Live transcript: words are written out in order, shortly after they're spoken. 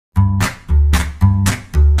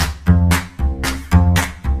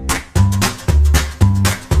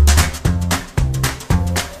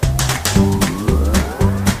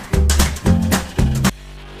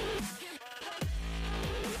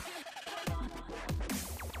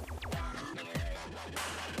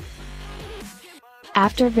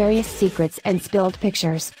After various secrets and spilled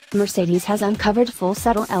pictures, Mercedes has uncovered full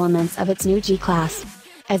subtle elements of its new G-Class.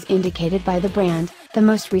 As indicated by the brand, the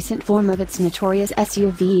most recent form of its notorious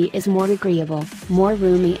SUV is more agreeable, more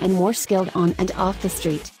roomy and more skilled on and off the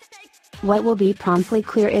street. What will be promptly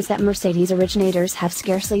clear is that Mercedes originators have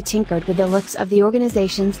scarcely tinkered with the looks of the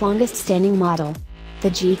organization's longest-standing model. The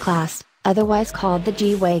G-Class, otherwise called the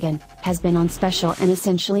G-Wagen, has been on special and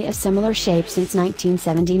essentially a similar shape since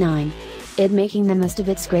 1979. It making the most of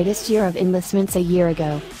its greatest year of enlistments a year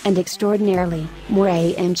ago, and extraordinarily, more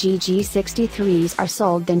AMG G63s are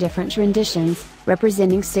sold than different renditions,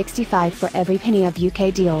 representing 65 for every penny of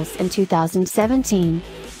UK deals in 2017.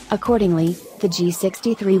 Accordingly, the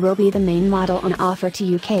G63 will be the main model on offer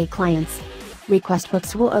to UK clients. Request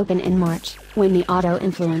books will open in March, when the auto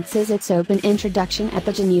influences its open introduction at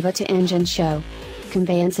the Geneva to Engine show.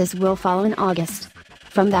 Conveyances will follow in August.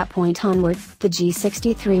 From that point onward, the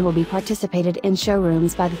G63 will be participated in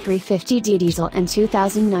showrooms by the 350D diesel in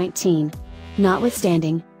 2019.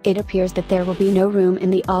 Notwithstanding, it appears that there will be no room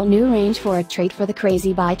in the all-new range for a trade for the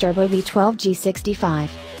crazy bi-turbo V12 G65.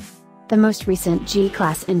 The most recent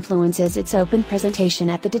G-Class influences its open presentation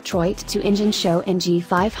at the Detroit to Engine show in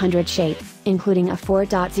G500 shape, including a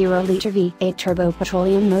 4.0-liter V8 turbo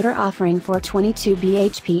petroleum motor offering 422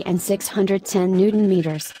 bhp and 610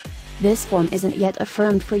 Nm. This form isn't yet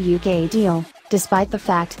affirmed for UK deal, despite the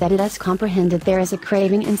fact that it has comprehended there is a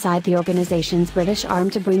craving inside the organization's British arm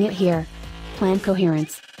to bring it here. Plan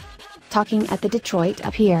coherence. Talking at the Detroit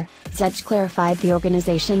Up Here, Zedge clarified the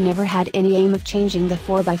organization never had any aim of changing the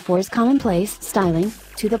 4x4's commonplace styling,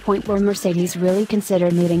 to the point where Mercedes really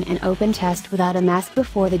considered moving an open test without a mask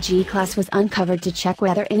before the G-Class was uncovered to check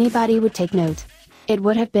whether anybody would take note. It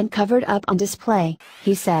would have been covered up on display,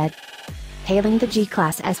 he said. Hailing the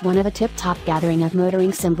G-Class as one of a tip-top gathering of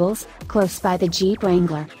motoring symbols, close by the Jeep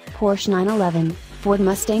Wrangler, Porsche 911, Ford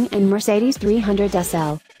Mustang and Mercedes 300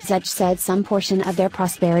 SL, Zedge said some portion of their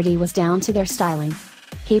prosperity was down to their styling.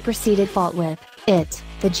 He proceeded fault with,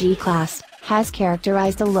 the G-Class, has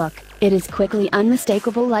characterized a look, it is quickly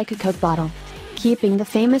unmistakable like a Coke bottle. Keeping the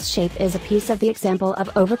famous shape is a piece of the example of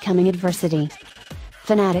overcoming adversity.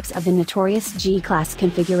 Fanatics of the notorious G-Class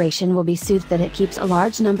configuration will be soothed that it keeps a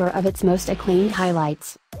large number of its most acclaimed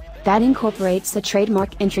highlights. That incorporates the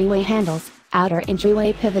trademark entryway handles, outer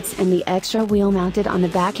entryway pivots and the extra wheel mounted on the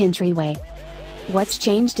back entryway. What's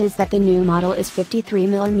changed is that the new model is 53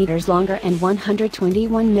 mm longer and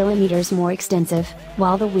 121 mm more extensive,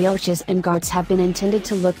 while the wheel arches and guards have been intended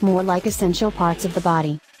to look more like essential parts of the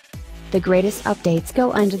body. The greatest updates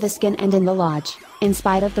go under the skin and in the lodge, in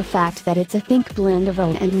spite of the fact that it's a think blend of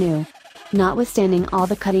old and new. Notwithstanding all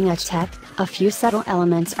the cutting-edge tech, a few subtle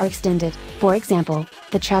elements are extended, for example,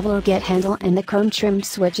 the traveler gate handle and the chrome-trimmed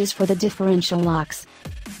switches for the differential locks.